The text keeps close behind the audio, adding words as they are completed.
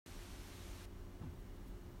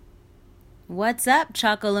What's up,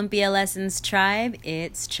 Chocolympia Lessons tribe?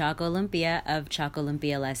 It's Chocolympia of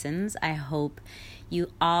Chocolympia Lessons. I hope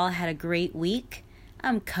you all had a great week.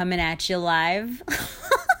 I'm coming at you live.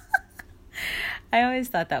 I always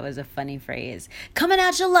thought that was a funny phrase. Coming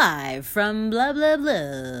at you live from blah, blah,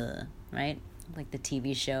 blah. Right? Like the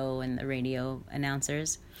TV show and the radio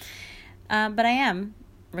announcers. But I am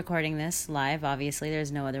recording this live. Obviously,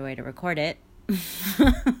 there's no other way to record it.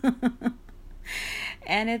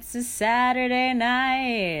 And it's a Saturday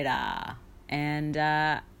night, and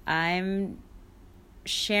I'm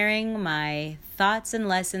sharing my thoughts and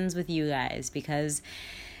lessons with you guys because,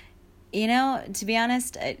 to be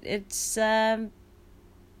honest, I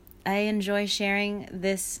enjoy sharing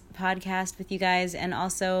this podcast with you guys, and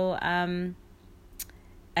also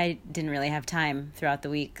I didn't really have time throughout the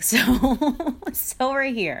week, so we're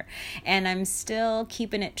here, and I'm still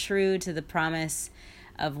keeping it true to the promise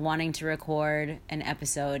of wanting to record an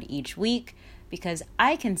episode each week because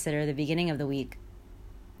I consider the beginning of the week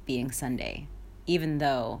being Sunday, even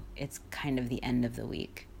though it's kind of the end of the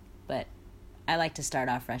week. But I like to start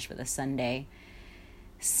off fresh with a Sunday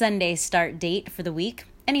start date for the week.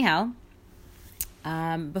 Anyhow,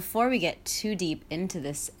 before we get too deep into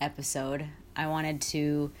this episode, I wanted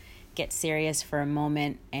to get serious for a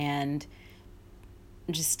moment and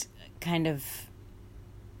just kind of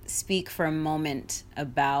speak for a moment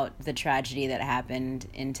about the tragedy that happened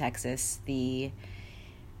in Texas, the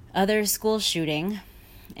other school shooting.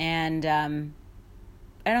 And I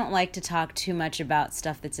don't like to talk too much about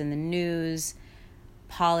stuff that's in the news,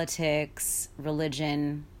 politics,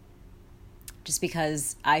 religion, just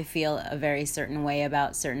because I feel a very certain way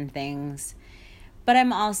about certain things. But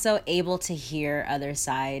I'm also able to hear other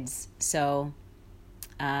sides. So,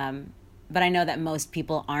 but I know that most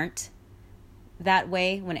people aren't that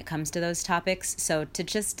way when it comes to those topics. So to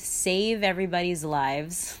just save everybody's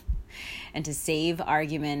lives and to save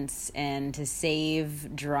arguments and to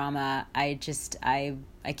save drama, I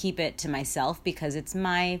keep it to myself because it's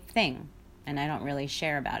my thing and I don't really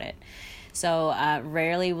share about it. So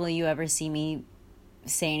rarely will you ever see me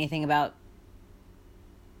say anything about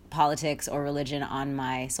politics or religion on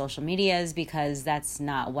my social medias because that's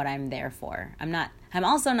not what I'm there for. I'm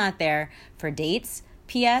also not there for dates.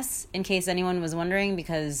 P.S. in case anyone was wondering,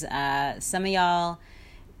 because some of y'all,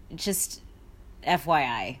 just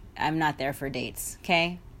FYI, I'm not there for dates,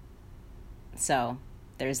 okay? So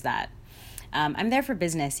there's that. I'm there for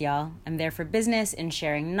business, y'all. I'm there for business and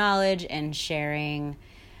sharing knowledge and sharing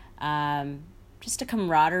just a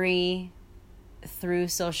camaraderie through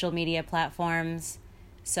social media platforms.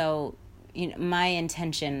 So my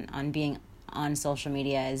intention on being on social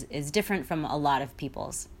media is different from a lot of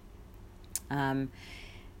people's.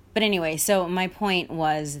 But anyway, so my point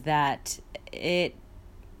was that it's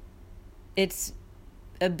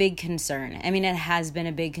a big concern. I mean, it has been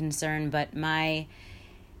a big concern, but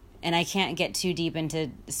and I can't get too deep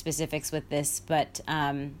into specifics with this, but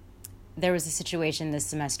there was a situation this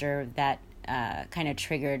semester that kind of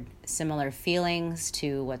triggered similar feelings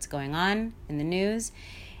to what's going on in the news.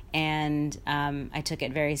 And I took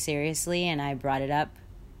it very seriously and I brought it up,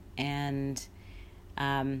 and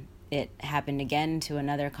it happened again to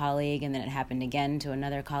another colleague, and then it happened again to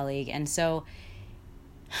another colleague. And so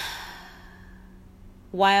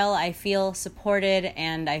while I feel supported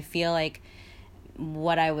and I feel like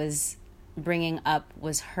what I was bringing up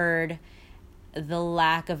was heard, the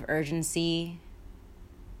lack of urgency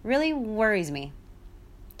really worries me,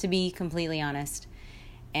 to be completely honest.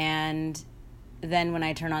 And then when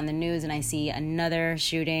I turn on the news and I see another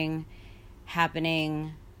shooting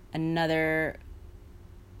happening, another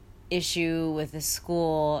issue with the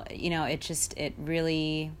school, it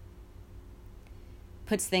really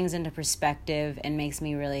puts things into perspective and makes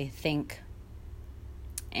me really think.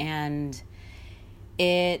 And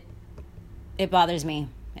it bothers me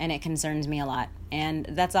and it concerns me a lot. And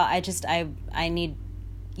that's all. I need,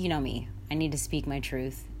 me. I need to speak my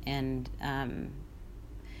truth. And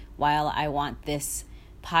while I want this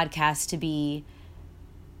podcast to be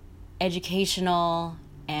educational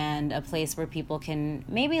and a place where people can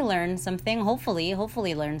maybe learn something, hopefully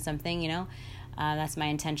learn something, that's my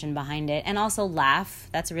intention behind it. And also laugh.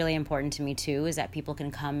 That's really important to me too, is that people can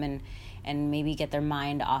come and maybe get their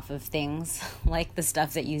mind off of things like the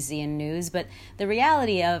stuff that you see in news. But the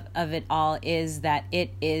reality of it all is that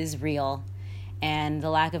it is real, and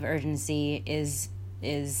the lack of urgency is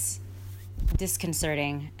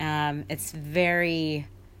disconcerting. It's very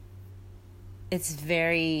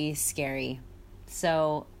scary.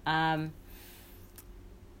 So I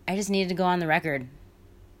just needed to go on the record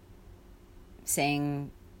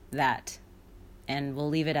saying that, and we'll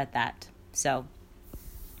leave it at that. So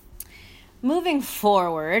moving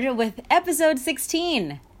forward with episode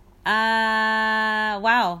 16.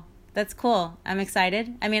 Wow, that's cool. I'm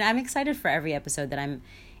excited. I mean, I'm excited for every episode that I'm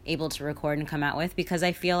able to record and come out with, because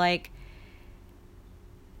I feel like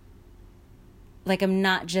I'm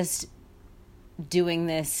not just doing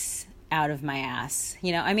this out of my ass.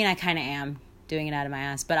 You know, I mean, I kind of am doing it out of my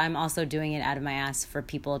ass, but I'm also doing it out of my ass for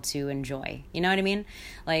people to enjoy. You know what I mean?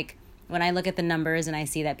 Like, when I look at the numbers and I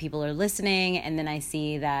see that people are listening, and then I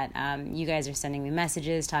see that you guys are sending me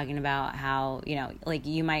messages talking about how, you know, like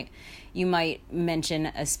you might mention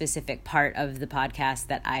a specific part of the podcast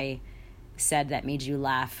that I said that made you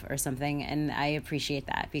laugh or something, and I appreciate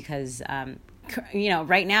that, because you know,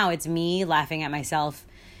 right now it's me laughing at myself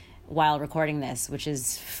while recording this, which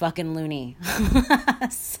is fucking loony.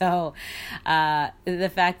 So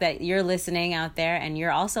the fact that you're listening out there and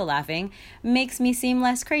you're also laughing makes me seem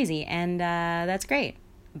less crazy, and that's great.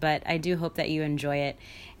 But I do hope that you enjoy it,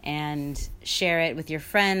 and share it with your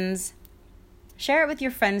friends. Share it with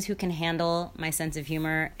your friends who can handle my sense of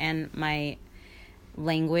humor and my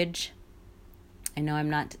language. I know I'm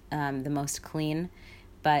not the most clean,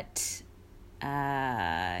 but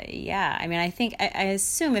yeah, I mean, I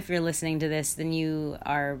assume if you're listening to this, then you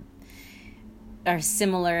are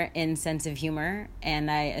similar in sense of humor,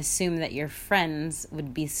 and I assume that your friends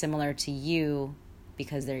would be similar to you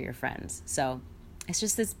because they're your friends. So it's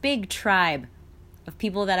just this big tribe of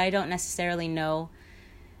people that I don't necessarily know,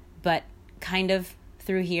 but kind of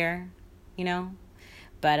through here, you know?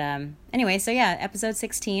 But anyway, so yeah, episode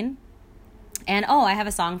 16. And I have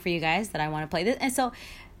a song for you guys that I want to play. And so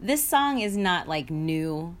this song is not like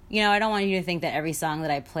new. You know, I don't want you to think that every song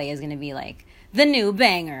that I play is going to be like the new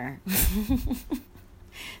banger.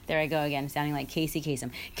 There I go again, sounding like Casey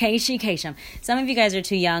Kasem. Casey Kasem. Some of you guys are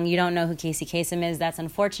too young. You don't know who Casey Kasem is. That's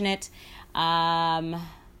unfortunate.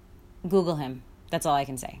 Google him. That's all I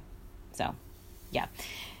can say. So, yeah.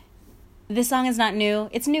 This song is not new.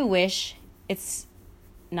 It's new-ish. It's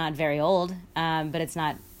not very old, but it's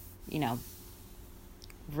not, you know,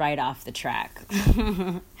 right off the track.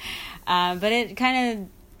 But it kind of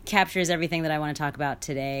captures everything that I want to talk about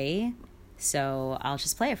today. So I'll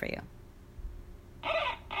just play it for you.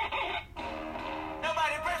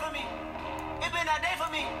 Nobody pray for me. It been a day for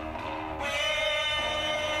me.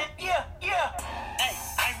 Yeah. Hey,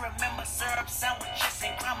 I remember syrup sandwiches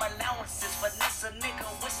and crime allowances. Finesse a nigga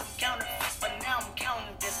with some counterfeits, but now I'm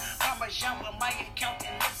counting this. Parmesan with my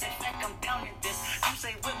accountant lips. In fact, I'm counting this. You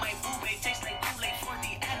say with my boo-bae tastes like Kool-Aid for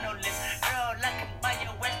the analyst. Girl, I can buy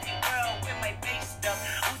your Westie girl with my base stuff.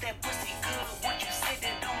 Ooh, that pussy good. Once you sit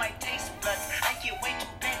it on my taste buds, I get way too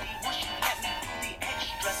petty once you let me do the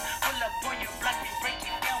extras. Pull up on your block and break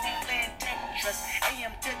it down. We playing Tetris.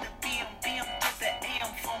 AM to the PM, PM to the AM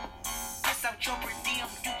phone. Piss out your per diem.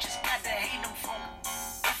 You just gotta hate them phone.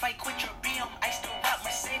 If I quit your BM, I still rock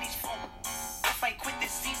Mercedes phone. If I quit this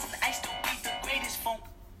season, I still be the greatest phone.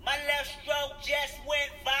 My left stroke just went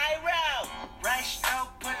viral. Right stroke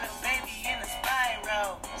put a baby in a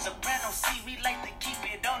spiral. Soprano C, we like to keep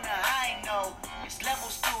it on the high note. There's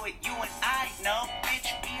levels to it, you and I know. Bitch,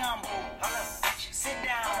 be humble. Hold up, bitch. Sit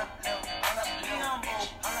down. Hold up, be humble.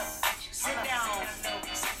 Hold up, bitch. Sit down.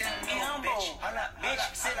 Be humble. Bitch,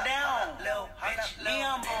 sit down. Bitch, be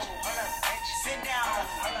humble. Bitch, sit down.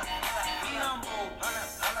 Be humble.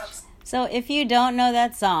 So if you don't know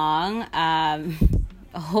that song,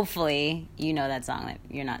 hopefully you know that song, that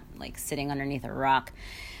you're not like sitting underneath a rock.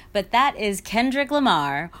 But that is Kendrick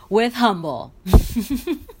Lamar with Humble.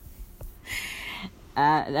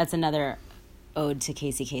 That's another ode to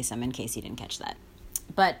Casey Kasem, in case you didn't catch that.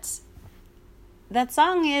 But that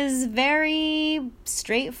song is very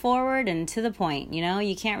straightforward and to the point, you know?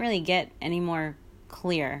 You can't really get any more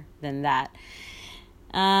clear than that.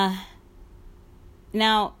 Now,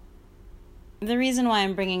 the reason why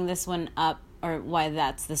I'm bringing this one up, or why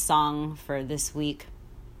that's the song for this week,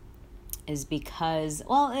 is because,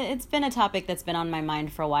 well, it's been a topic that's been on my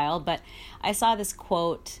mind for a while, but I saw this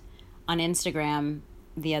quote on Instagram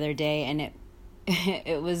the other day, and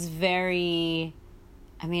it was very,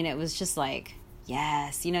 I mean, it was just like,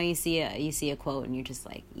 yes, you know, you see a quote and you're just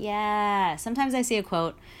like, yeah. Sometimes I see a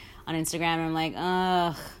quote on Instagram and I'm like,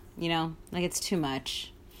 ugh, you know, like it's too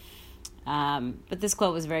much. But this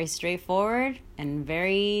quote was very straightforward and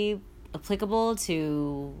very applicable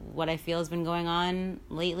to what I feel has been going on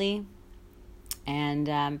lately.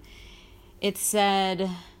 And it said,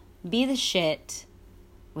 be the shit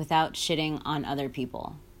without shitting on other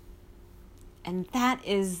people. And that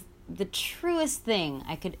is the truest thing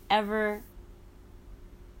I could ever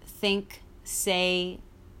think, say,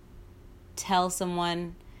 tell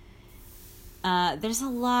someone. There's a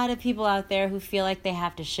lot of people out there who feel like they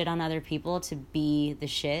have to shit on other people to be the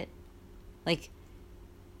shit. Like,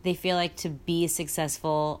 they feel like to be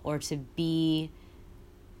successful or to be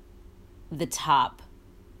the top,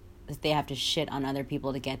 that they have to shit on other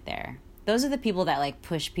people to get there. Those are the people that, like,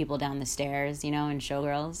 push people down the stairs, you know, in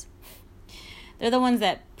Showgirls. They're the ones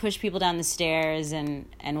that push people down the stairs and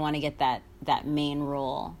want to get that main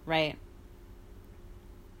role, right?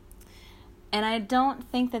 And I don't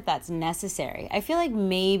think that that's necessary. I feel like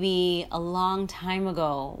maybe a long time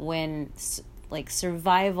ago when, like,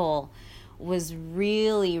 survival was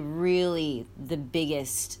really, really the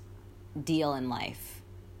biggest deal in life,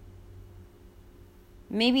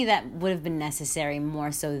 maybe that would have been necessary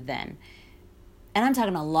more so then. And I'm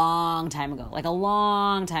talking a long time ago, like a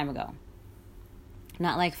long time ago.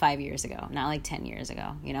 Not like 5 years ago, not like 10 years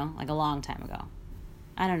ago, you know, like a long time ago.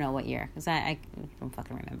 I don't know what year, because I don't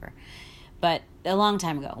fucking remember. But a long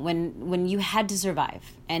time ago, when you had to survive,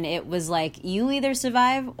 and it was like you either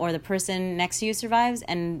survive or the person next to you survives,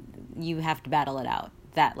 and you have to battle it out.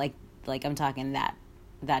 That like I'm talking that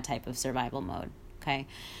type of survival mode. Okay,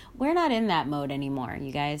 we're not in that mode anymore,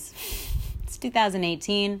 you guys. It's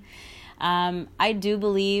 2018. I do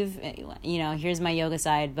believe, you know, here's my yoga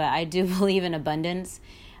side, but I do believe in abundance.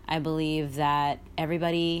 I believe that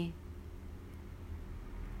everybody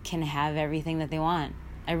can have everything that they want.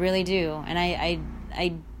 I really do. And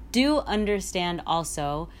I do understand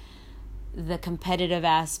also the competitive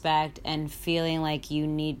aspect and feeling like you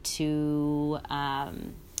need to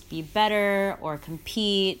be better or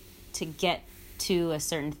compete to get to a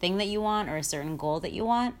certain thing that you want or a certain goal that you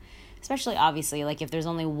want. Especially, obviously, like if there's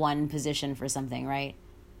only one position for something, right?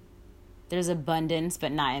 There's abundance,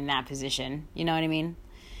 but not in that position. You know what I mean?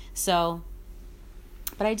 So,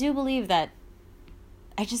 but I do believe that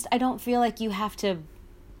I don't feel like you have to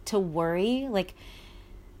worry. Like,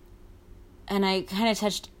 and I kind of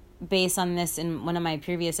touched base on this in one of my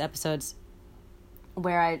previous episodes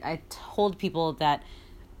where I told people that,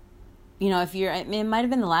 you know, it might have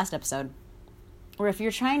been the last episode, or if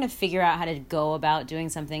you're trying to figure out how to go about doing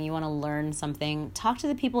something, you want to learn something, talk to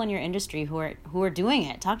the people in your industry who are doing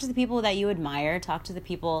it. Talk to the people that you admire. Talk to the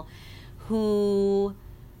people who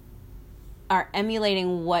are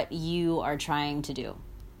emulating what you are trying to do.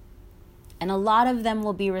 And a lot of them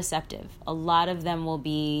will be receptive. A lot of them will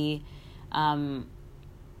be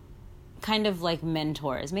kind of like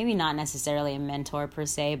mentors. Maybe not necessarily a mentor per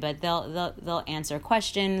se, but they'll answer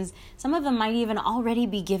questions. Some of them might even already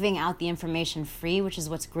be giving out the information free, which is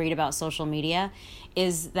what's great about social media,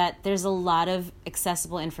 is that there's a lot of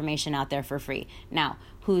accessible information out there for free. Now,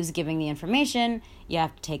 who's giving the information? You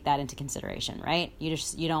have to take that into consideration, right?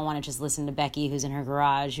 You don't want to just listen to Becky, who's in her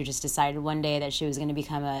garage, who just decided one day that she was going to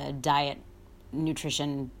become a diet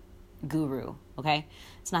nutrition guru, okay?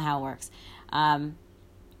 It's not how it works.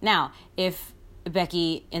 Now, if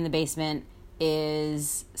Becky in the basement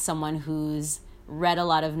is someone who's read a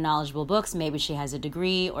lot of knowledgeable books, maybe she has a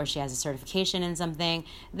degree or she has a certification in something,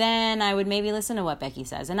 then I would maybe listen to what Becky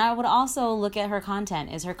says. And I would also look at her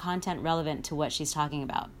content. Is her content relevant to what she's talking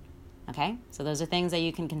about? Okay? So those are things that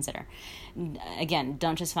you can consider. Again,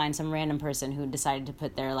 don't just find some random person who decided to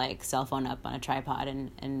put their cell phone up on a tripod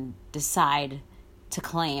and decide to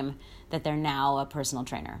claim that they're now a personal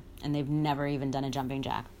trainer and they've never even done a jumping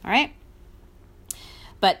jack. All right?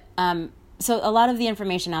 But so a lot of the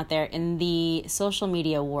information out there in the social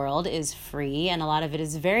media world is free, and a lot of it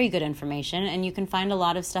is very good information, and you can find a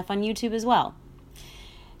lot of stuff on YouTube as well.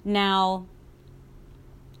 Now,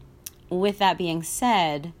 with that being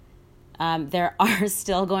said, there are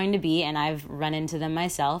still going to be, and I've run into them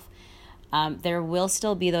myself, there will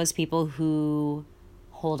still be those people who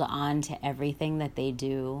hold on to everything that they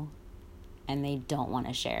do and they don't want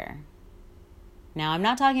to share. Now, I'm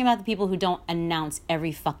not talking about the people who don't announce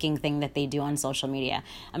every fucking thing that they do on social media.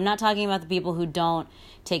 I'm not talking about the people who don't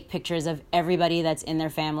take pictures of everybody that's in their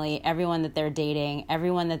family, everyone that they're dating,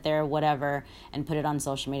 everyone that they're whatever, and put it on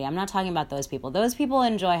social media. I'm not talking about those people. Those people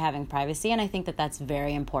enjoy having privacy, and I think that that's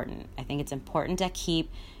very important. I think it's important to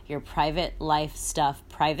keep your private life stuff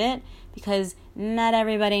private because not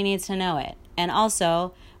everybody needs to know it. And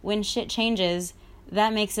also, when shit changes,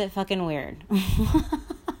 that makes it fucking weird.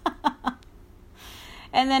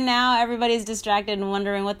 And then now everybody's distracted and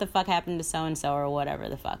wondering what the fuck happened to so-and-so or whatever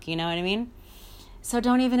the fuck. You know what I mean? So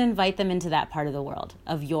don't even invite them into that part of the world,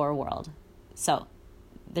 of your world. So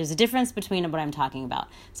there's a difference between what I'm talking about.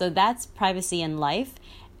 So that's privacy in life.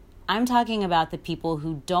 I'm talking about the people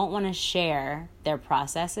who don't want to share their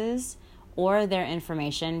processes or their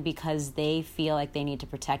information because they feel like they need to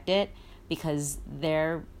protect it, because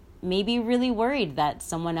they're maybe really worried that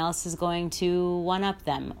someone else is going to one-up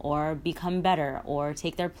them or become better or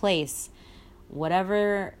take their place.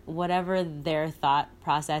 Whatever their thought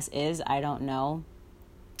process is, I don't know.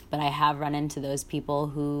 But I have run into those people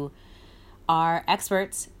who are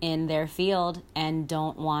experts in their field and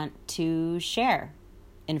don't want to share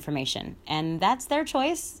information. And that's their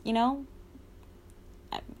choice, you know.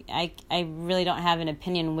 I really don't have an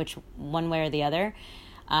opinion which one way or the other.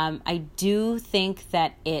 I do think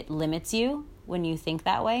that it limits you when you think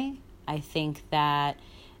that way. I think that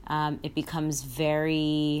it becomes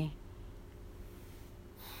very...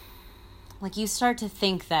 like you start to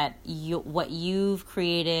think that what you've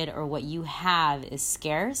created or what you have is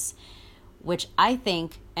scarce, which I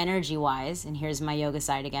think energy-wise, and here's my yoga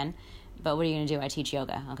side again, but what are you going to do? I teach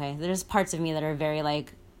yoga, okay? There's parts of me that are very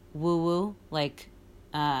like woo-woo, like,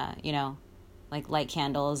 like light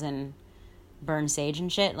candles and burn sage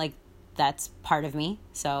and shit. Like that's part of me.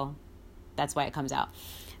 So that's why it comes out.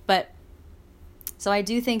 But so I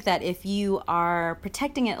do think that if you are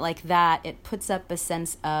protecting it like that, it puts up a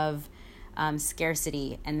sense of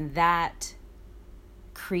scarcity, and that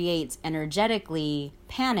creates energetically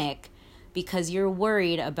panic because you're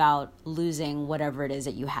worried about losing whatever it is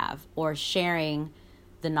that you have or sharing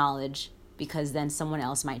the knowledge because then someone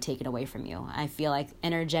else might take it away from you. I feel like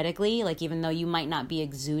energetically, like even though you might not be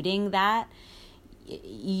exuding that,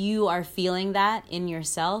 you are feeling that in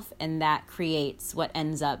yourself, and that creates what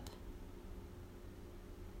ends up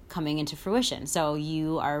coming into fruition. So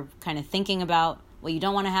you are kind of thinking about what you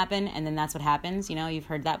don't want to happen, and then that's what happens. You know, you've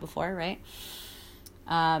heard that before, right?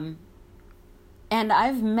 And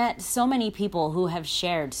I've met so many people who have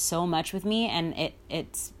shared so much with me, and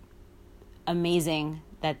it's amazing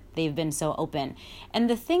that they've been so open. And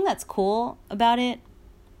the thing that's cool about it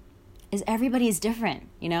is everybody's different,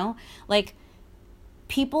 you know? Like,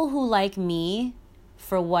 people who like me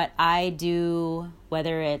for what I do,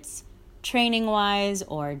 whether it's training-wise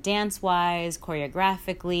or dance-wise,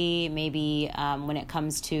 choreographically, maybe when it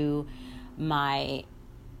comes to my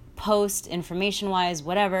post, information-wise,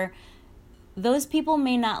 whatever, those people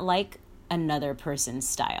may not like another person's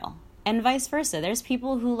style. And vice versa. There's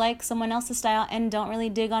people who like someone else's style and don't really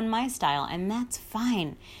dig on my style, and that's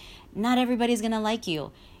fine. Not everybody's going to like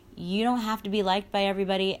you. You don't have to be liked by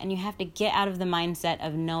everybody, and you have to get out of the mindset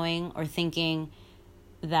of knowing or thinking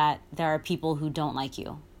that there are people who don't like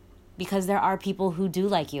you. Because there are people who do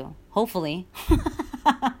like you. Hopefully.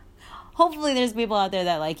 Hopefully there's people out there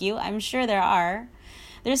that like you. I'm sure there are.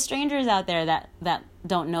 There's strangers out there that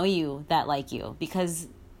don't know you that like you. Because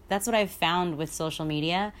that's what I've found with social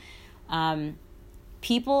media.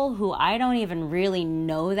 People who I don't even really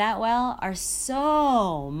know that well are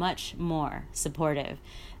so much more supportive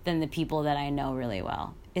than the people that I know really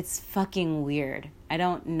well. It's fucking weird. I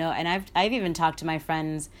don't know. And I've even talked to my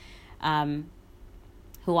friends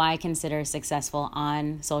who I consider successful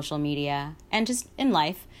on social media and just in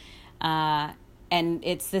life. And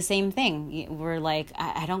it's the same thing. We're like,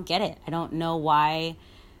 I don't get it. I don't know why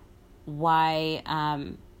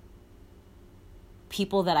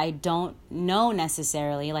people that I don't know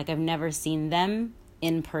necessarily, like I've never seen them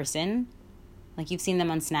in person. Like you've seen them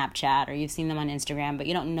on Snapchat or you've seen them on Instagram, but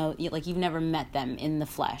you don't know, like you've never met them in the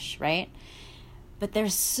flesh, right? But they're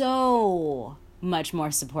so much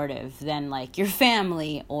more supportive than like your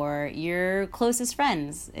family or your closest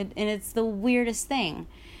friends. And it's the weirdest thing.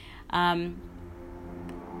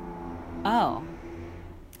 Oh,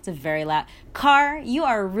 it's a very loud car. You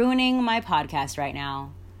are ruining my podcast right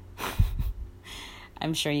now.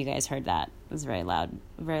 I'm sure you guys heard that. It was very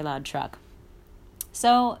loud truck.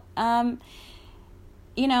 So,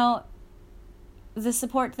 you know, the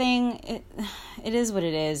support thing, it is what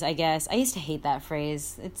it is, I guess. I used to hate that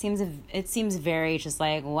phrase. It seems very just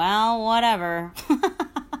like, well, whatever.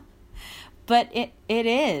 But it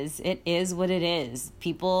is what it is.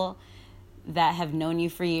 People that have known you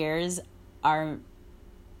for years are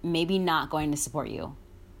maybe not going to support you.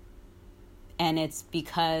 And it's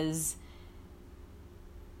because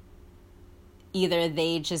either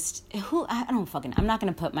they just, I'm not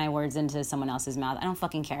going to put my words into someone else's mouth. I don't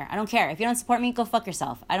fucking care. I don't care. If you don't support me, go fuck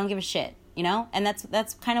yourself. I don't give a shit, you know? And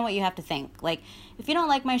that's kind of what you have to think. Like, if you don't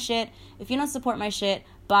like my shit, if you don't support my shit,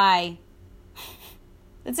 bye.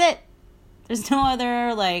 That's it. There's no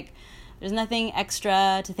other, like, there's nothing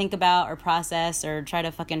extra to think about or process or try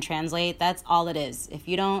to fucking translate. That's all it is. If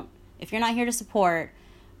you're not here to support,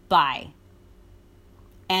 bye.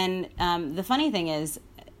 And the funny thing is,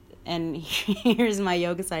 and here's my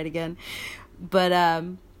yoga side again, but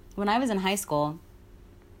when I was in high school,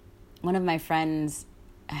 one of my friends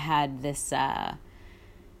had this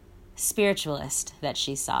spiritualist that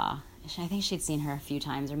she saw. I think she'd seen her a few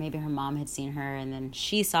times, or maybe her mom had seen her, and then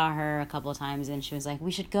she saw her a couple of times, and she was like,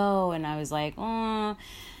 we should go. And I was like, oh,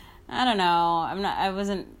 I don't know. I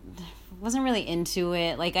wasn't really into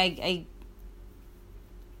it. Like, I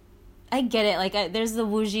get it. Like, there's the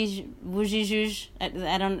woozy zhuzh.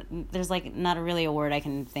 I don't, there's like not really a word I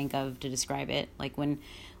can think of to describe it. Like when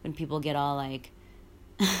people get all like,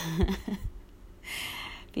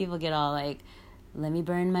 let me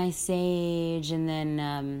burn my sage. And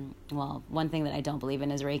then, well, one thing that I don't believe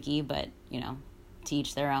in is Reiki, but, to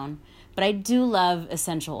each their own. But I do love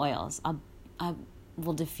essential oils. I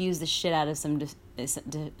will diffuse the shit out of some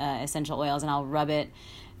essential oils, and I'll rub it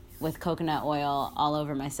with coconut oil all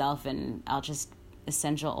over myself, and I'll just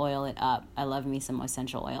essential oil it up. I love me some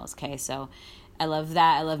essential oils, okay? So I love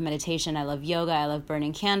that. I love meditation. I love yoga. I love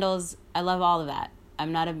burning candles. I love all of that.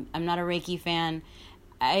 I'm not a Reiki fan.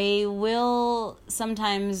 I will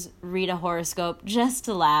sometimes read a horoscope just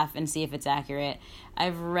to laugh and see if it's accurate.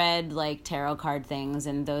 I've read like tarot card things,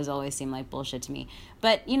 and those always seem like bullshit to me.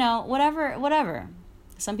 But, whatever.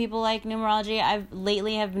 Some people like numerology. I've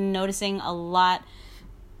lately have been noticing a lot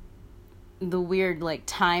the weird like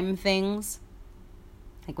time things.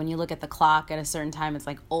 Like when you look at the clock at a certain time, it's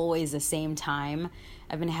like always the same time.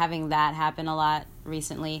 I've been having that happen a lot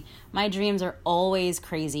recently. My dreams are always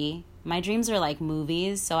crazy. My dreams are like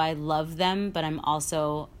movies, so I love them, but I'm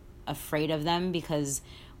also afraid of them because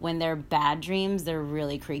when they're bad dreams, they're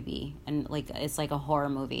really creepy, and like it's like a horror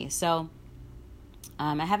movie. So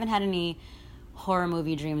I haven't had any horror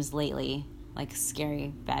movie dreams lately, like scary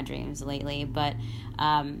bad dreams lately, but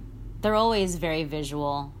they're always very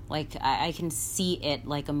visual. Like I can see it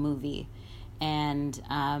like a movie, and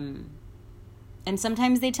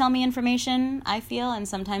sometimes they tell me information, I feel, and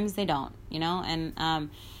sometimes they don't, and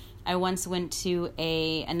I once went to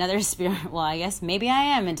another well, I guess maybe I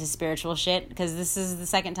am into spiritual shit, because this is the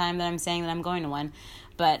second time that I'm saying that I'm going to one,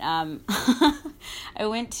 but I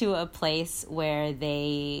went to a place where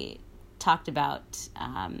they talked about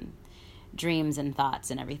dreams and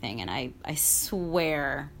thoughts and everything, and I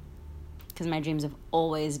swear, because my dreams have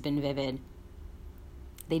always been vivid,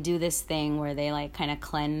 they do this thing where they like kind of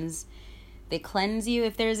cleanse you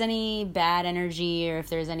if there's any bad energy, or if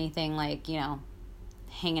there's anything like,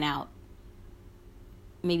 hanging out.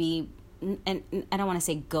 Maybe, and I don't want to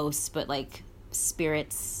say ghosts, but like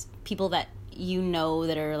spirits, people that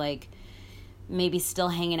that are like maybe still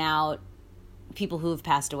hanging out, people who have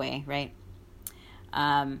passed away, right?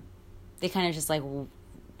 They kind of just like,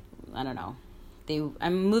 I don't know.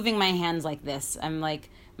 I'm moving my hands like this. I'm like,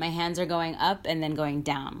 my hands are going up and then going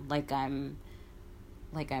down. Like I'm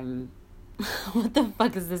what the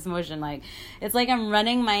fuck is this motion like? It's like I'm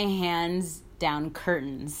running my hands down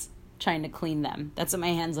curtains, trying to clean them. That's what my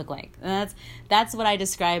hands look like. And that's what I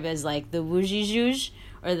describe as like the woozy zhuzh,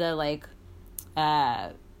 or the like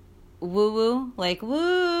woo-woo, like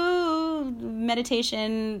woo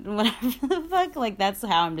meditation, whatever the fuck. Like that's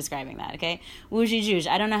how I'm describing that, okay? Woozy zhuzh.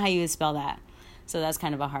 I don't know how you spell that. So that's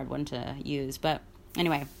kind of a hard one to use. But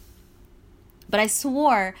anyway. But I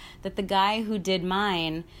swore that the guy who did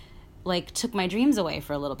mine like took my dreams away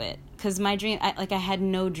for a little bit, because my dream, I had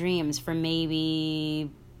no dreams for maybe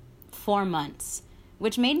 4 months,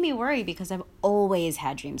 which made me worry, because I've always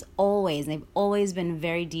had dreams, always, and they've always been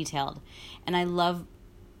very detailed, and I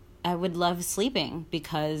would love sleeping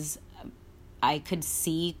because I could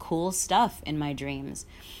see cool stuff in my dreams.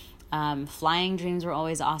 Flying dreams were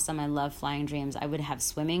always awesome. I love flying dreams. I would have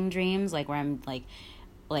swimming dreams, like where I'm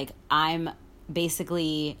like I'm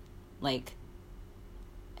basically like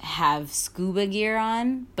have scuba gear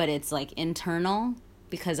on, but it's like internal,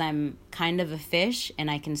 because I'm kind of a fish and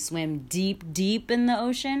I can swim deep in the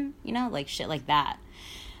ocean, like shit like that.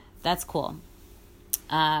 That's cool.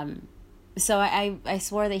 So I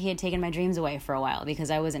swore that he had taken my dreams away for a while, because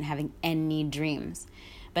I wasn't having any dreams,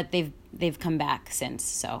 but they've come back since,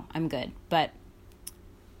 so I'm good. But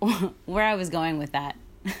where I was going with that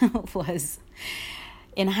was,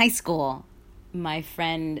 in high school, my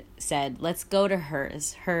friend said, let's go to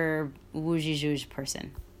her woozy zhuzh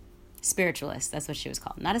person. Spiritualist, that's what she was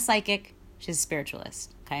called. Not a psychic, she's a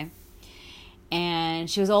spiritualist, okay? And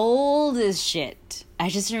she was old as shit. I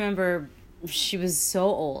just remember she was so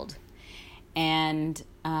old. And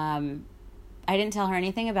I didn't tell her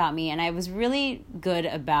anything about me, and I was really good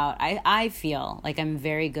about, I feel like I'm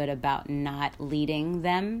very good about not leading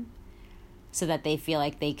them so that they feel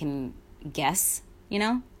like they can guess,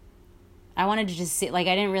 I wanted to just see, like,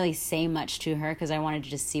 I didn't really say much to her because I wanted to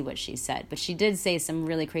just see what she said. But she did say some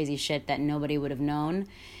really crazy shit that nobody would have known,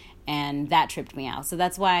 and that tripped me out. So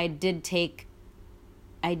that's why I did take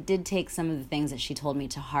some of the things that she told me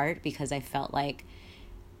to heart, because I felt like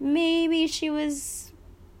maybe she was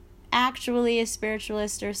actually a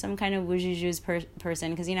spiritualist or some kind of wujuju's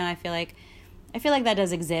person, because, you know, I feel like that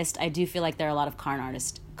does exist. I do feel like there are a lot of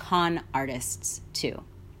con artists too.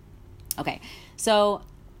 Okay, so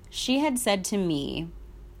she had said to me,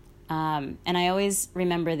 and I always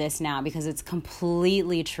remember this now because it's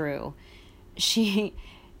completely true. She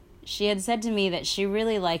had said to me that she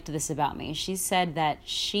really liked this about me. She said that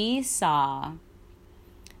she saw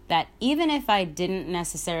that even if I didn't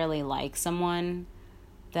necessarily like someone,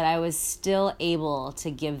 that I was still able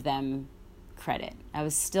to give them credit. I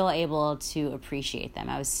was still able to appreciate them.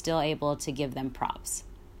 I was still able to give them props.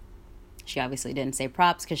 She obviously didn't say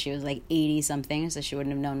props because she was like 80 something, so she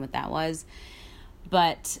wouldn't have known what that was.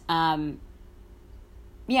 But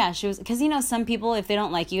yeah, she was, because, you know, some people, if they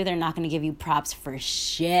don't like you, they're not going to give you props for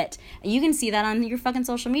shit. You can see that on your fucking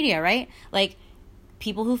social media, right? Like,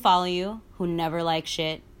 people who follow you, who never like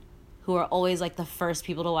shit, who are always like the first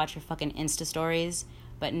people to watch your fucking Insta stories,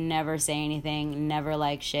 but never say anything, never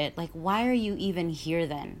like shit. Like, why are you even here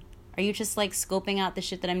then? Are you just like scoping out the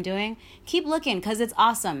shit that I'm doing? Keep looking, because it's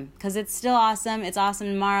awesome. Because it's still awesome. It's awesome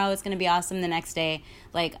tomorrow. It's going to be awesome the next day.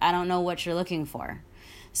 Like, I don't know what you're looking for.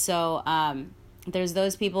 So, there's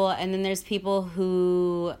those people, and then there's people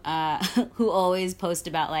who who always post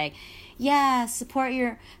about, like, yeah, support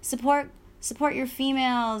your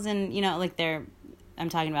females, and, you know, like, I'm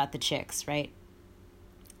talking about the chicks, right?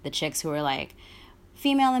 The chicks who are like,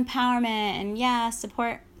 female empowerment, and yeah,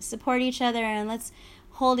 support each other, and let's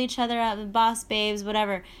hold each other up, boss babes,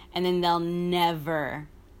 whatever. And then they'll never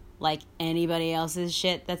like anybody else's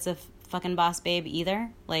shit that's a fucking boss babe either.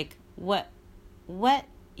 Like, what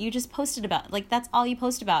you just posted about, like, that's all you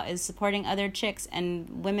post about is supporting other chicks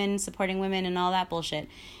and women supporting women and all that bullshit,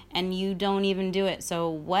 and you don't even do it. So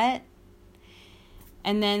what?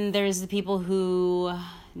 And then there's the people who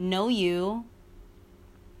know you,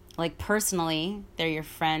 like, personally. They're your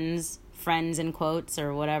friends in quotes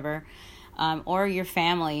or whatever, or your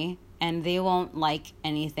family, and they won't like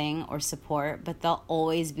anything or support, but they'll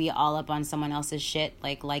always be all up on someone else's shit,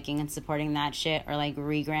 like liking and supporting that shit, or like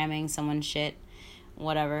regramming someone's shit,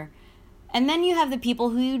 whatever. And then you have the people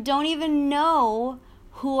who you don't even know,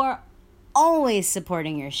 who are always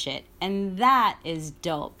supporting your shit, and that is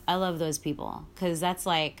dope. I love those people, because that's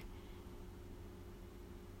like,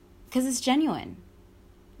 because it's genuine.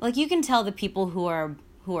 Like, you can tell the people who are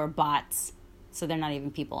bots, so they're not even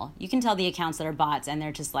people. You can tell the accounts that are bots, and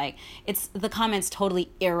they're just like, it's, the comments totally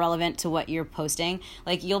irrelevant to what you're posting.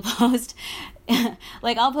 Like, you'll post,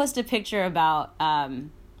 like, I'll post a picture about,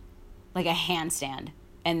 like, a handstand,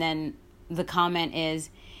 and then the comment is,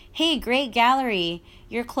 hey, great gallery,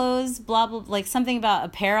 your clothes, blah, blah, like something about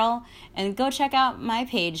apparel, and go check out my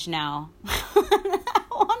page now. I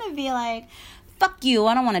want to be like, fuck you,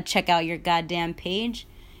 I don't want to check out your goddamn page.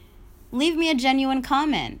 Leave me a genuine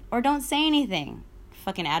comment, or don't say anything.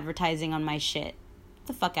 Fucking advertising on my shit. Get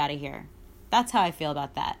the fuck out of here. That's how I feel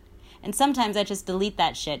about that. And sometimes I just delete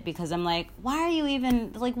that shit, because I'm like, why are you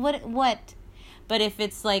even, like, what? But if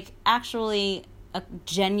it's like actually a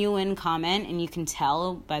genuine comment, and you can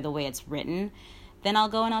tell by the way it's written, then I'll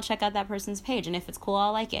go and I'll check out that person's page, and if it's cool,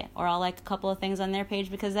 I'll like it, or I'll like a couple of things on their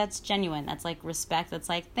page, because that's genuine. That's like respect. That's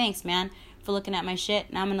like, thanks, man, for looking at my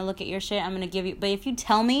shit. Now I'm gonna look at your shit. I'm gonna give you, but if you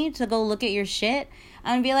tell me to go look at your shit,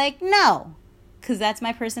 I'm gonna be like, no, because that's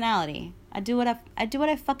my personality. I do what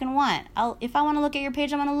I fucking want. If I want to look at your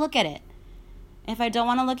page, I'm gonna look at it. If I don't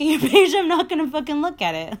want to look at your page, I'm not gonna fucking look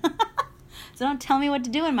at it. So don't tell me what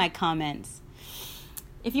to do in my comments.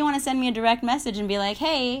 If you want to send me a direct message and be like,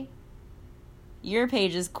 hey, your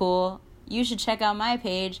page is cool, you should check out my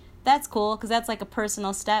page, that's cool, because that's like a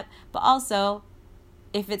personal step. But also,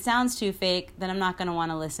 if it sounds too fake, then I'm not going to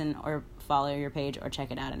want to listen or follow your page or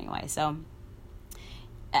check it out anyway. So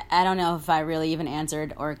I don't know if I really even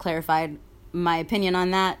answered or clarified my opinion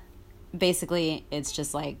on that. Basically, it's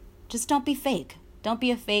just like, just don't be fake. Don't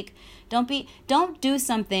be a fake. Don't do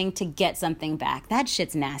something to get something back. That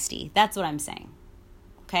shit's nasty. That's what I'm saying.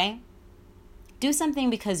 Okay? Do something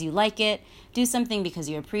because you like it. Do something because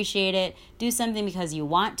you appreciate it. Do something because you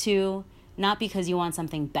want to, not because you want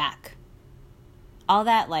something back. All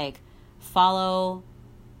that, like, follow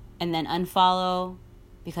and then unfollow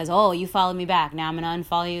because, oh, you followed me back, now I'm going to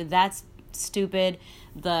unfollow you. That's stupid.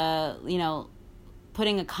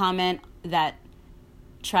 Putting a comment that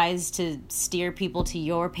tries to steer people to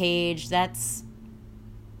your page,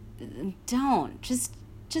 don't.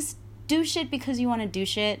 Just do shit because you want to do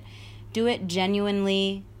shit. Do it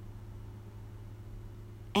genuinely.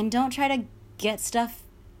 And don't try to get stuff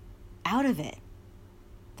out of it.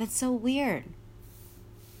 That's so weird.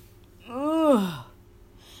 Ugh.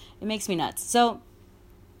 It makes me nuts. So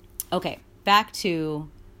Okay, back to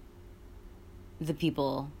the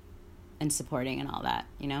people and supporting and all that,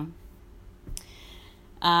 you know?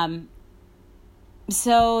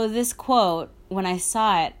 So this quote, when I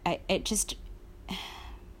saw it,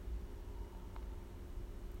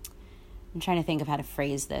 I'm trying to think of how to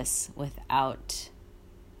phrase this without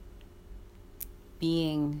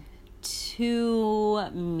being too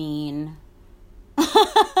mean.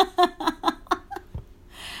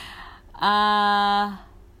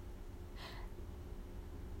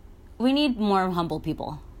 We need more humble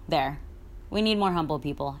people there. We need more humble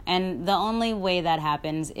people. And the only way that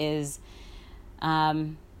happens is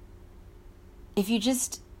if you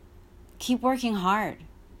just keep working hard.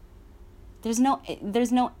 There's no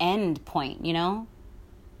end point, you know?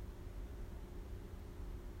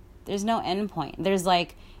 There's no end point. There's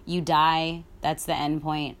like, you die, that's the end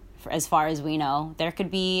point as far as we know. There could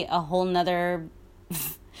be a whole nother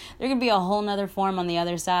form on the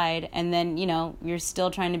other side, and then, you know, you're still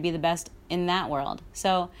trying to be the best in that world.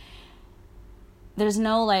 So there's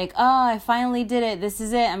no like, oh, I finally did it, this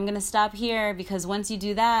is it, I'm going to stop here, because once you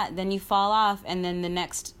do that, then you fall off, and then the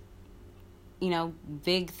next, you know,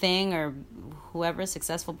 big thing or whoever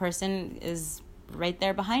successful person is right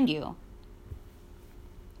there behind you.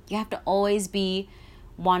 You have to always be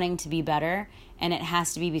wanting to be better, and it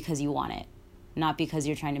has to be because you want it, not because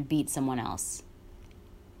you're trying to beat someone else.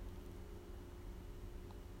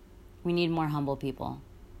 We need more humble people.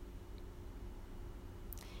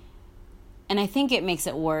 And I think it makes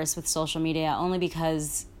it worse with social media only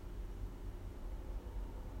because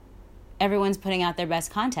everyone's putting out their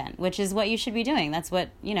best content, which is what you should be doing. That's what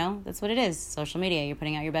it is. Social media, you're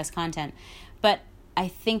putting out your best content. But I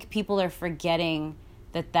think people are forgetting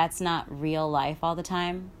that that's not real life all the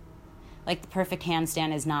time. Like, the perfect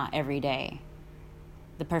handstand is not every day.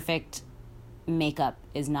 The perfect makeup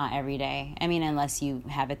is not every day. I mean, unless you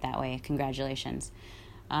have it that way, congratulations.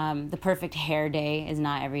 The perfect hair day is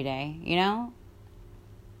not every day, you know?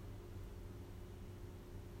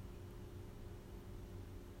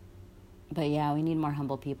 But yeah, we need more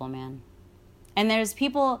humble people, man. And there's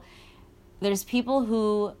people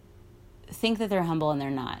who think that they're humble and they're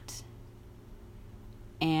not.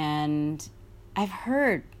 And I've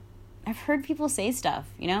heard people say stuff,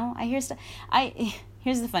 you know? I hear stuff.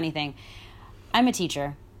 Here's the funny thing. I'm a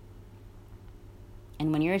teacher.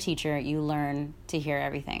 And when you're a teacher, you learn to hear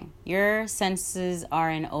everything. Your senses are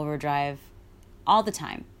in overdrive all the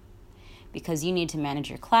time because you need to manage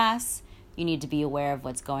your class. You need to be aware of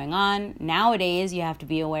what's going on. Nowadays, you have to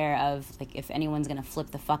be aware of, like, if anyone's going to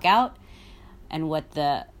flip the fuck out and what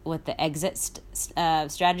the exit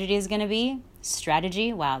strategy is going to be.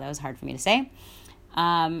 Strategy. Wow, that was hard for me to say.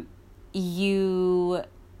 You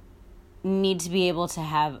need to be able to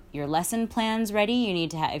have your lesson plans ready. You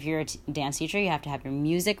need to have, if you're a dance teacher, you have to have your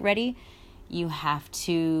music ready. You have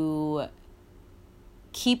to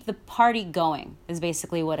keep the party going is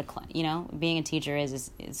basically what being a teacher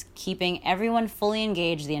is keeping everyone fully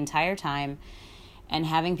engaged the entire time and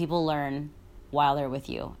having people learn while they're with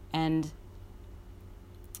you. And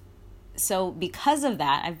so because of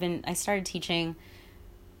that, I started teaching.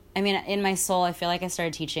 I mean, in my soul, I feel like I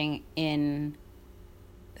started teaching in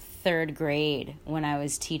 3rd grade when I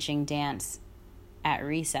was teaching dance at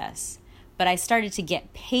recess. But I started to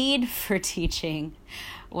get paid for teaching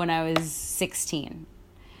when I was 16.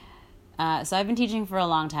 So I've been teaching for a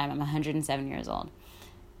long time. I'm 107 years old.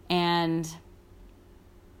 And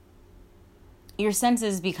your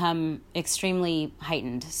senses become extremely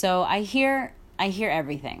heightened. So I hear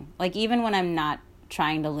everything. Like, even when I'm not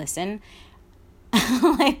trying to listen,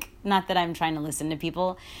 like, not that I'm trying to listen to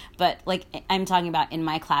people, but like, I'm talking about in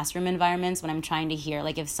my classroom environments when I'm trying to hear,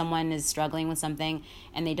 like, if someone is struggling with something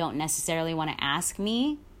and they don't necessarily want to ask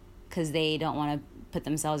me because they don't want to put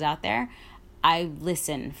themselves out there, I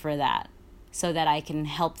listen for that so that I can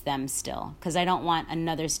help them still, because I don't want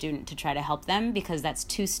another student to try to help them, because that's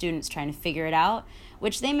 2 students trying to figure it out,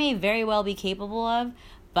 which they may very well be capable of,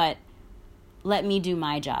 but let me do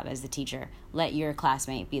my job as the teacher. Let your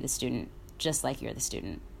classmate be the student, just like you're the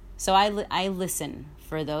student. So I listen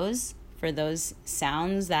for those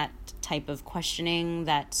sounds, that type of questioning,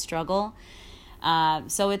 that struggle.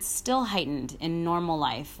 So it's still heightened in normal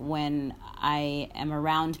life when I am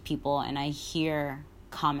around people and I hear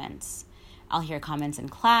comments. I'll hear comments in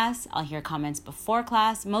class. I'll hear comments before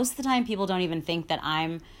class. Most of the time, people don't even think that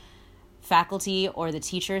I'm faculty or the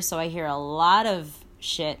teacher, so I hear a lot of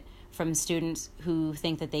shit from students who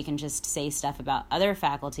think that they can just say stuff about other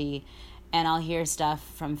faculty, and I'll hear stuff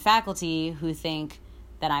from faculty who think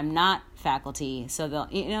that I'm not faculty. So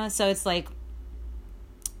so it's like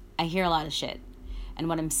I hear a lot of shit. And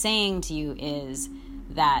what I'm saying to you is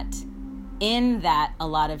that in that a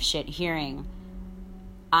lot of shit hearing,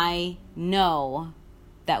 I know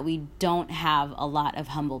that we don't have a lot of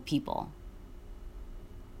humble people.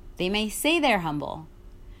 They may say they're humble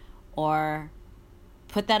or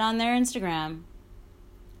put that on their Instagram,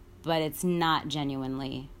 but it's not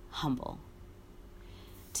genuinely humble.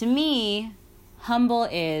 To me, humble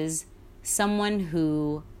is someone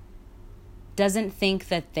who doesn't think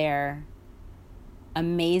that they're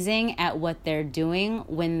amazing at what they're doing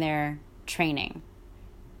when they're training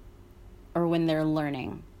or when they're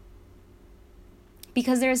learning.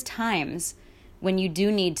 Because there's times when you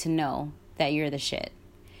do need to know that you're the shit.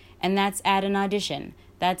 And that's at an audition.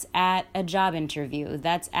 That's at a job interview.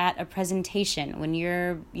 That's at a presentation when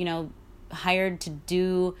you're, hired to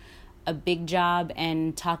do a big job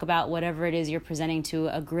and talk about whatever it is you're presenting to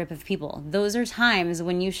a group of people. Those are times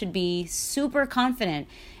when you should be super confident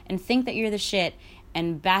and think that you're the shit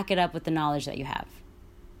and back it up with the knowledge that you have.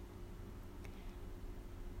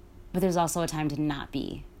 But there's also a time to not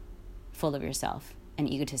be full of yourself and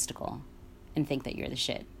egotistical and think that you're the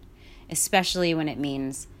shit, especially when it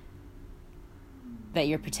means that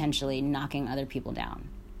you're potentially knocking other people down.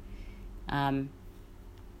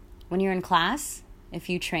 When you're in class, if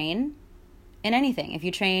you train in anything, if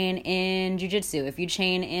you train in jiu-jitsu, if you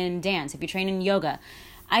train in dance, if you train in yoga,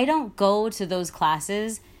 I don't go to those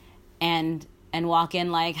classes and walk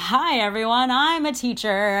in like, hi everyone, I'm a teacher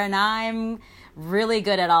and I'm really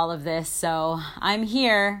good at all of this, so I'm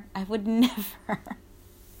here. I would never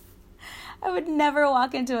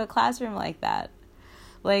walk into a classroom like that.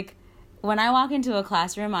 Like, when I walk into a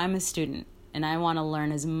classroom, I'm a student and I want to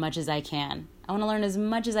learn as much as I can.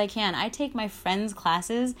 I take my friends'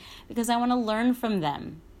 classes because I want to learn from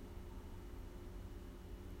them.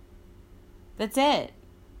 That's it.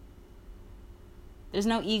 There's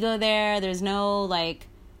no ego there. There's no,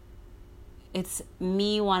 it's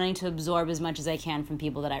me wanting to absorb as much as I can from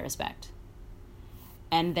people that I respect.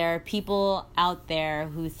 And there are people out there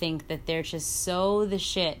who think that they're just so the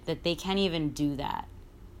shit that they can't even do that.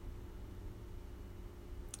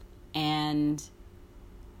 And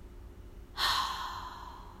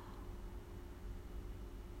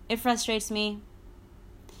it frustrates me.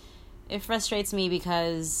 It frustrates me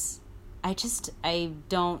because I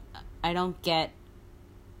don't get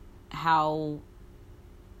how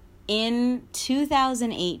in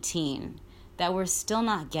 2018 that we're still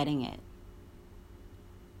not getting it.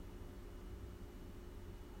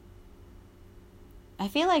 I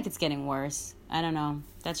feel like it's getting worse. I don't know.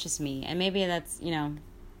 That's just me. And maybe that's, I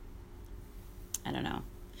don't know.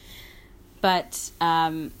 But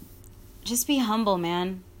just be humble,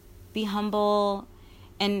 man. Be humble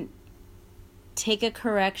and take a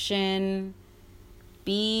correction.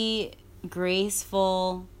 Be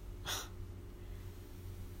graceful.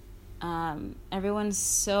 Everyone's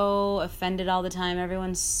so offended all the time.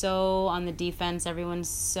 Everyone's so on the defense. Everyone's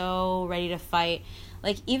so ready to fight.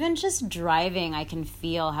 Like, even just driving, I can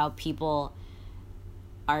feel how people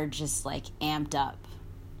are just, amped up.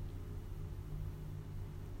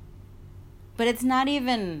 But it's not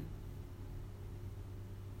even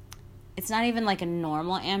like a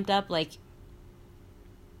normal amped up. Like,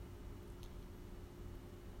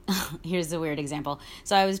 here's a weird example.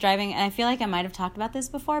 So I was driving, and I feel like I might have talked about this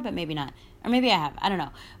before, but maybe not. Or maybe I have. I don't know.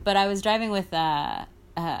 But I was driving with a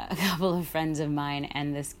couple of friends of mine,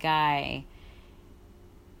 and this guy,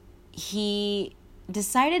 he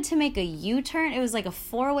decided to make a U-turn. It was like a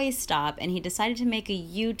 4-way stop, and he decided to make a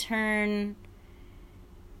U-turn.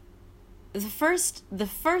 The first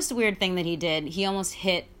weird thing that he did, he almost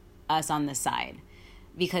hit us on the side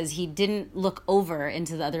because he didn't look over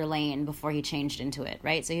into the other lane before he changed into it,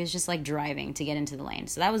 right? So he was just driving to get into the lane.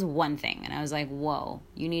 So that was one thing. And I was like, whoa,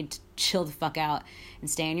 you need to chill the fuck out and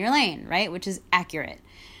stay in your lane, right? Which is accurate.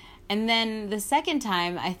 And then the second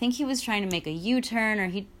time, I think he was trying to make a U-turn, or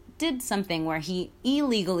he did something where he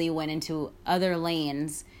illegally went into other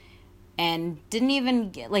lanes and didn't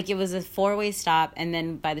even get, it was a 4-way stop. And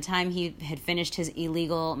then by the time he had finished his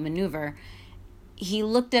illegal maneuver, he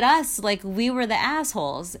looked at us like we were the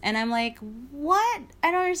assholes. And I'm like, what?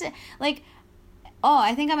 I don't understand.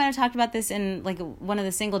 I think I might have talked about this in one of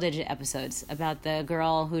the single digit episodes about the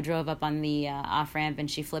girl who drove up on the off ramp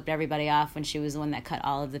and she flipped everybody off when she was the one that cut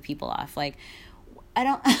all of the people off. I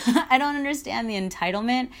don't I don't understand the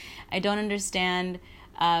entitlement. I don't understand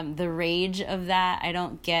the rage of that. I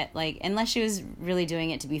don't get, unless she was really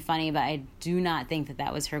doing it to be funny, but I do not think that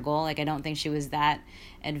that was her goal. I don't think she was that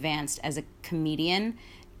advanced as a comedian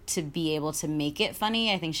to be able to make it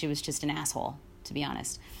funny. I think she was just an asshole, to be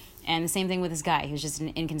honest. And the same thing with this guy. He was just an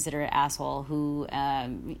inconsiderate asshole who,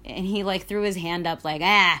 and he threw his hand up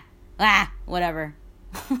whatever.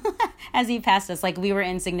 as he passed us, like we were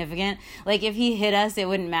insignificant. Like if he hit us, it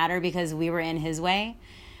wouldn't matter because we were in his way.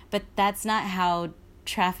 But that's not how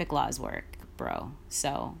traffic laws work, bro.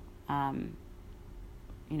 So,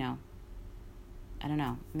 you know, I don't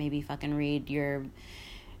know, maybe fucking read your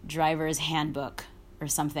driver's handbook or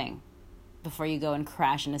something before you go and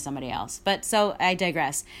crash into somebody else. But so I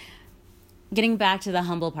digress. Getting back to the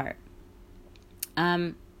humble part.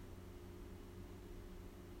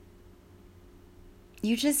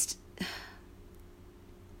 You just,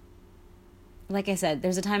 like I said,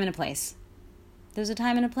 there's a time and a place. There's a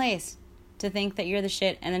time and a place to think that you're the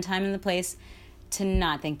shit, and a time and a place to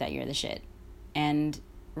not think that you're the shit. And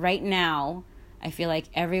right now, I feel like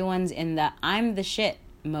everyone's in the I'm the shit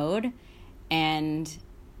mode, and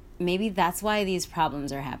maybe that's why these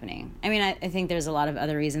problems are happening. I mean, I think there's a lot of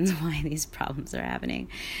other reasons why these problems are happening,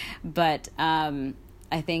 but I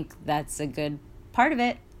think that's a good part of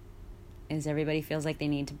it, is everybody feels like they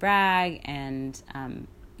need to brag, and,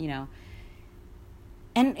 you know,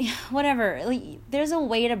 and whatever. Like, there's a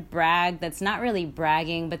way to brag that's not really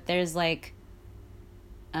bragging, but there's like,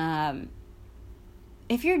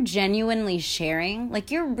 if you're genuinely sharing,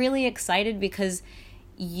 like you're really excited because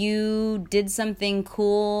you did something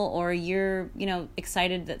cool, or you're, you know,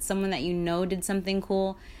 excited that someone that you know did something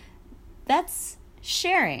cool, that's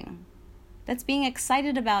sharing. That's being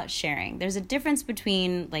excited about sharing. There's a difference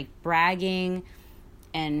between like bragging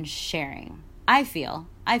and sharing. I feel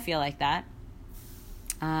like that.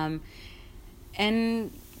 And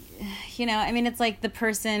you know, I mean, it's like the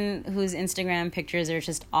person whose Instagram pictures are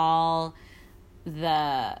just all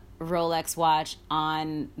the Rolex watch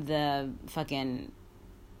on the fucking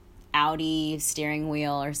Audi steering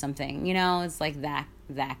wheel or something, you know, it's like that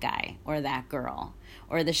guy or that girl,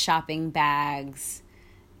 or the shopping bags,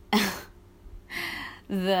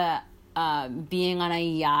 the being on a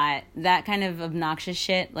yacht, that kind of obnoxious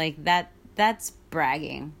shit, like that's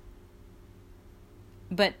bragging.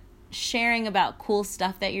 But sharing about cool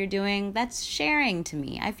stuff that you're doing, that's sharing to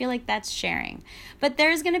me. I feel like that's sharing. But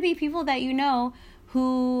there's going to be people that you know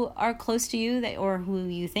who are close to you, or who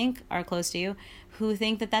you think are close to you, who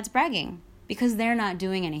think that that's bragging because they're not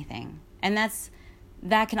doing anything. And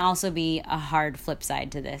that can also be a hard flip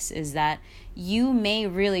side to this, is that you may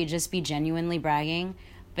really just be genuinely bragging,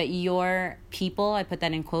 but your people, I put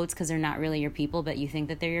that in quotes because they're not really your people, but you think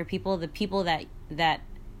that they're your people. The people that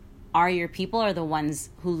are your people are the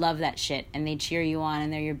ones who love that shit and they cheer you on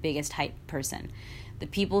and they're your biggest hype person. The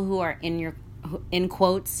people who are in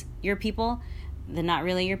quotes, your people, they're not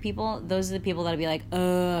really your people. Those are the people that'll be like,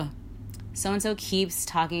 so-and-so keeps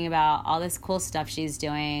talking about all this cool stuff she's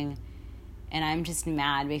doing, and I'm just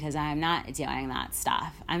mad because I'm not doing that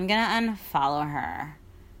stuff. I'm going to unfollow her,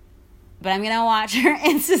 but I'm going to watch her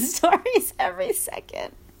Insta stories every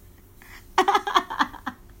second.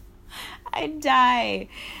 I die.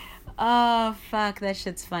 Oh, fuck, that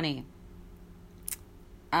shit's funny.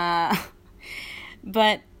 But,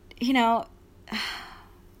 you know,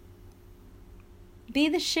 be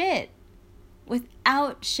the shit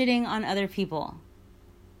without shitting on other people.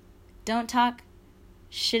 Don't talk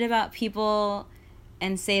shit about people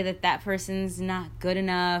and say that person's not good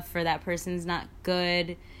enough, or that person's not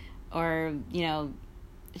good, or, you know,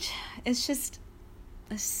 it's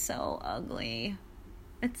so ugly.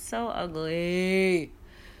 It's so ugly.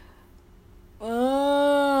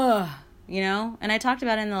 Ugh. You know? And I talked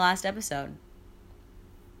about it in the last episode.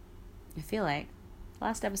 I feel like.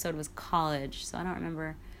 Last episode was college, so I don't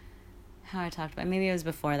remember how I talked about it. Maybe it was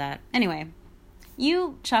before that. Anyway,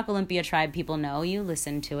 you Chalk Olympia Tribe people know, you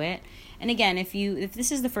listen to it. And again, if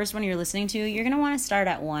this is the first one you're listening to, you're going to want to start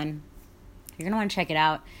at 1. You're going to want to check it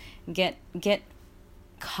out. Get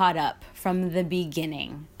caught up from the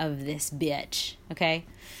beginning of this bitch, okay?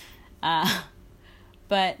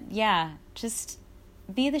 But yeah, just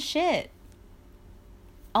be the shit.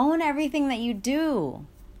 Own everything that you do.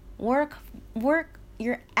 Work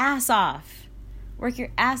your ass off. Work your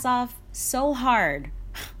ass off so hard.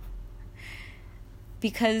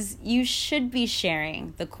 Because you should be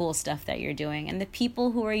sharing the cool stuff that you're doing. And the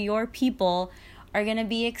people who are your people are going to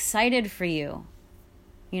be excited for you.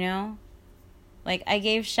 You know? Like, I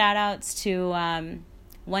gave shout outs to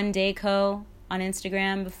One Day Co. on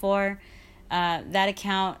Instagram before. That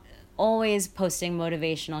account always posting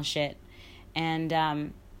motivational shit.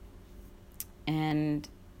 And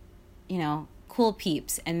you know, cool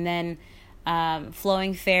peeps. And then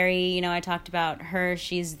Flowing Fairy, you know, I talked about her.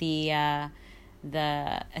 She's the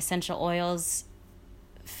essential oils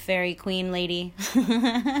fairy queen lady.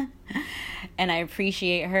 And I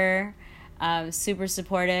appreciate her. Super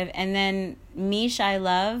supportive. And then Mish I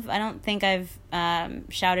Love. I don't think I've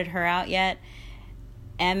shouted her out yet.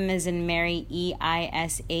 M as in Mary,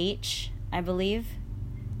 EISH, I believe.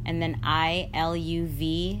 And then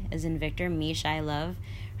ILUV as in Victor, Mish, I love.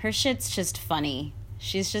 Her shit's just funny.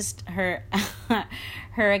 She's just, her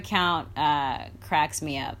account cracks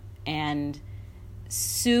me up. And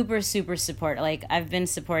super, super support. Like, I've been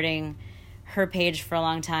supporting her page for a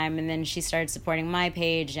long time, and then she started supporting my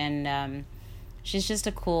page, and she's just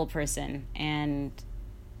a cool person. And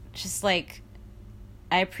just, like,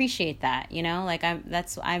 I appreciate that, you know? Like,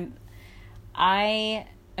 I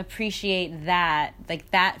appreciate that.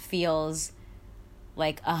 Like, that feels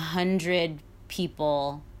like 100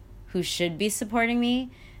 people who should be supporting me.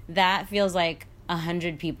 That feels like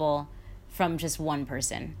 100 people from just one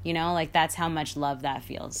person, you know? Like, that's how much love that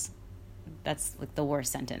feels. That's like the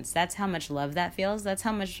worst sentence. That's how much love that feels. That's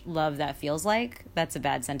how much love that feels like. That's a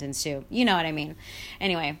bad sentence too. You know what I mean?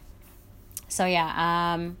 Anyway, so yeah,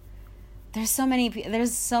 I'm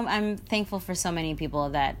thankful for so many people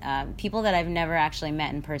that I've never actually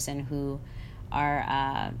met in person who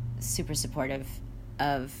are super supportive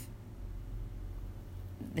of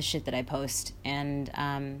the shit that I post. And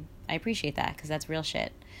I appreciate that, because that's real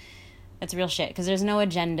shit. That's real shit, because there's no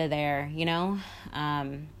agenda there, you know?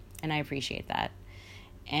 And I appreciate that.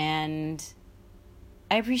 And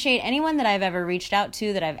I appreciate anyone that I've ever reached out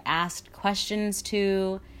to, that I've asked questions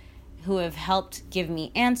to, who have helped give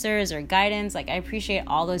me answers or guidance. Like, I appreciate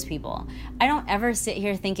all those people. I don't ever sit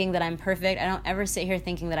here thinking that I'm perfect. I don't ever sit here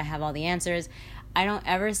thinking that I have all the answers. I don't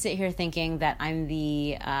ever sit here thinking that I'm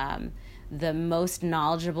the most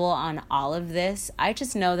knowledgeable on all of this. I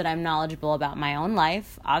just know that I'm knowledgeable about my own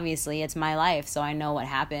life. Obviously, it's my life, so I know what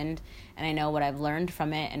happened, and I know what I've learned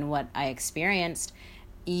from it and what I experienced.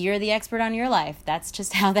 You're the expert on your life. That's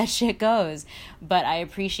just how that shit goes. But I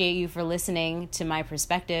appreciate you for listening to my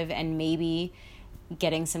perspective and maybe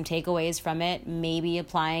getting some takeaways from it, maybe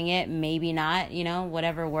applying it, maybe not, you know,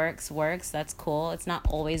 whatever works. That's cool. It's not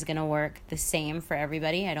always going to work the same for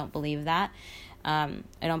everybody. I don't believe that. I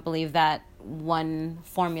don't believe that one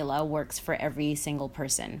formula works for every single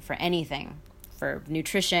person, for anything, for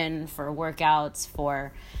nutrition, for workouts,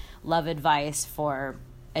 for love advice, for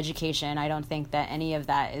education. I don't think that any of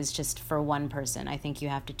that is just for one person. I think you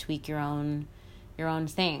have to tweak your own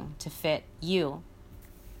thing to fit you.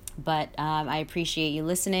 But I appreciate you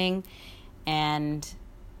listening and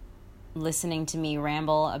listening to me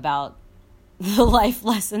ramble about the life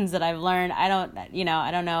lessons that I've learned. I don't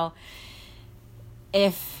know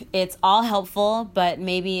if it's all helpful, but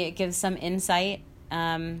maybe it gives some insight.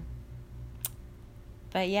 But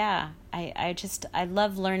yeah, I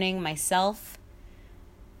love learning myself.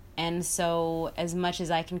 And so as much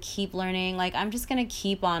as I can keep learning, like, I'm just going to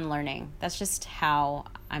keep on learning. That's just how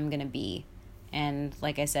I'm going to be. And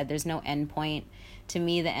like I said, there's no end point. To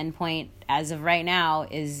me, the end point as of right now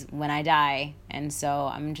is when I die. And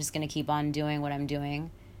so I'm just going to keep on doing what I'm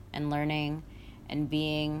doing and learning and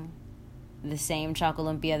being the same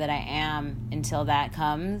Chocolumpia that I am until that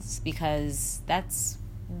comes, because that's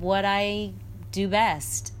what I do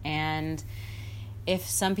best. And if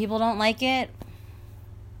some people don't like it,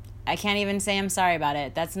 I can't even say I'm sorry about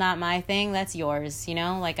it. That's not my thing. That's yours, you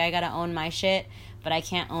know? Like, I got to own my shit, but I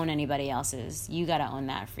can't own anybody else's. You got to own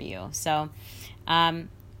that for you. So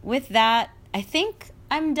with that, I think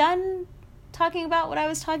I'm done talking about what I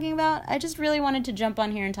was talking about. I just really wanted to jump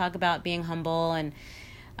on here and talk about being humble, and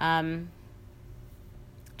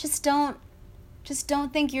just don't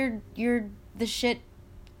think you're the shit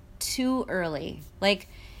too early. Like,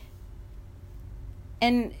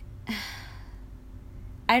 and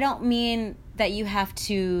I don't mean that you have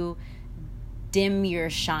to dim your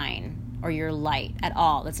shine or your light at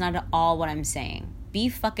all. That's not at all what I'm saying. Be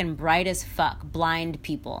fucking bright as fuck, blind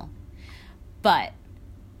people. But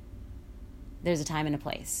there's a time and a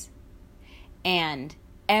place. And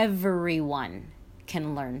everyone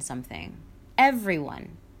can learn something.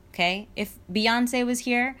 Everyone. Okay? If Beyonce was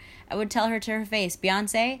here, I would tell her to her face,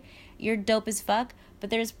 Beyonce, you're dope as fuck, but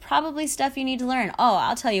there's probably stuff you need to learn. Oh,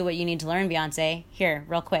 I'll tell you what you need to learn, Beyonce. Here,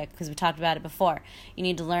 real quick, because we talked about it before. You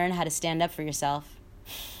need to learn how to stand up for yourself.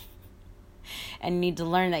 And you need to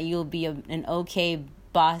learn that you'll be an okay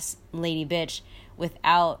boss lady bitch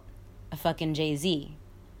without a fucking Jay-Z.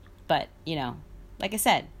 But, you know, like I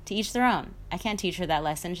said, to each their own. I can't teach her that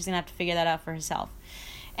lesson. She's going to have to figure that out for herself.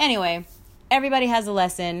 Anyway, everybody has a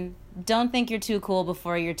lesson. Don't think you're too cool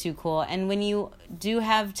before you're too cool. And when you do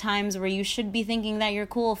have times where you should be thinking that you're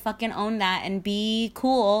cool, fucking own that and be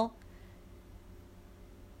cool.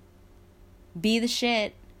 Be the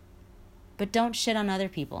shit. But don't shit on other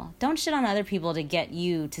people. Don't shit on other people to get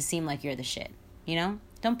you to seem like you're the shit. You know?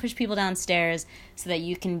 Don't push people downstairs so that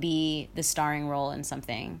you can be the starring role in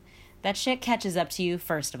something That shit catches up to you,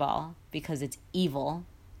 first of all, because it's evil.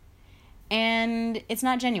 And it's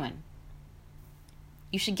not genuine.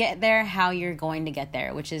 You should get there how you're going to get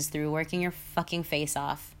there, which is through working your fucking face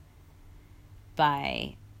off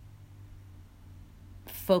by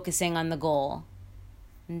focusing on the goal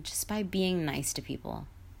and just by being nice to people.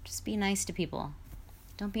 Just be nice to people.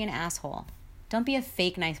 Don't be an asshole. Don't be a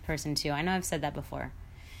fake nice person too. I know I've said that before.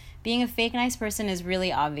 Being a fake nice person is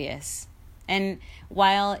really obvious. And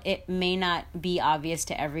while it may not be obvious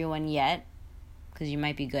to everyone yet, because you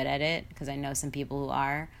might be good at it, because I know some people who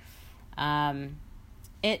are,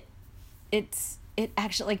 it's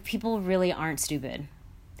actually, like, people really aren't stupid.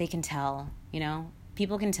 They can tell, you know?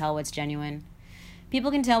 People can tell what's genuine.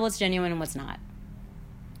 People can tell what's genuine and what's not.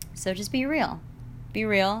 So just be real. Be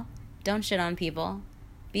real. Don't shit on people.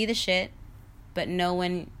 Be the shit, but know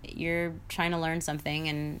when you're trying to learn something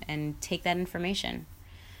and take that information.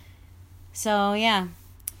 So, yeah,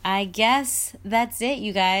 I guess that's it,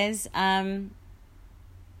 you guys. I'm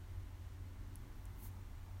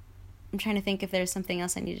trying to think if there's something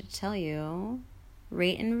else I needed to tell you.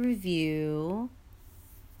 Rate and review.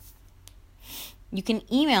 You can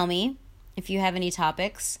email me if you have any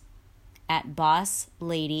topics at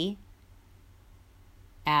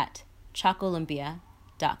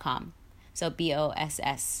bosslady@chocolympia.com. So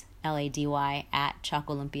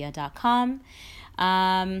BOSSLADY@chocolympia.com.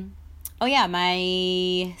 Oh yeah, my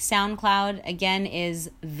SoundCloud again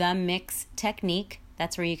is The Mix Technique.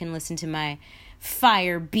 That's where you can listen to my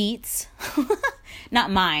fire beats.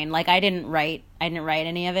 Not mine. Like I didn't write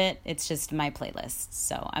any of it. It's just my playlist.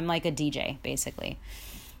 So I'm like a DJ basically.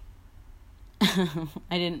 I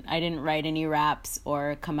didn't write any raps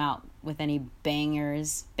or come out with any banging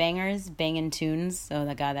tunes. Oh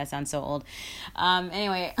my God, that sounds so old.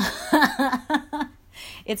 Anyway,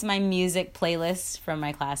 it's my music playlist from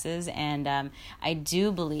my classes, and I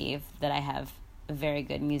do believe that I have a very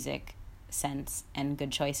good music sense and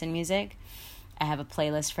good choice in music. I have a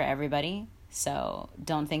playlist for everybody, so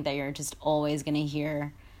don't think that you're just always going to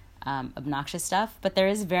hear obnoxious stuff, but there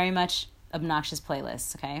is very much obnoxious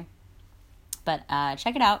playlists, okay? But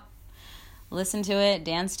check it out. Listen to it,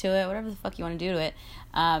 dance to it, whatever the fuck you want to do to it.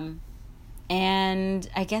 And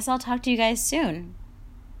I guess I'll talk to you guys soon.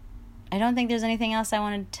 I don't think there's anything else I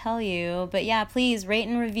want to tell you. But yeah, please rate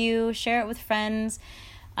and review. Share it with friends.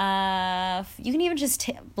 You can even just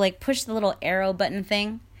push the little arrow button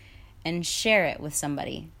thing and share it with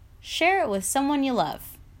somebody. Share it with someone you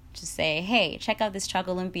love. Just say, hey, check out this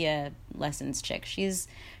Chocolympia lessons chick. She's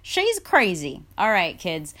crazy. All right,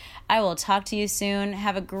 kids. I will talk to you soon.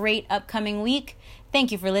 Have a great upcoming week.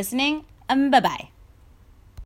 Thank you for listening. Bye-bye.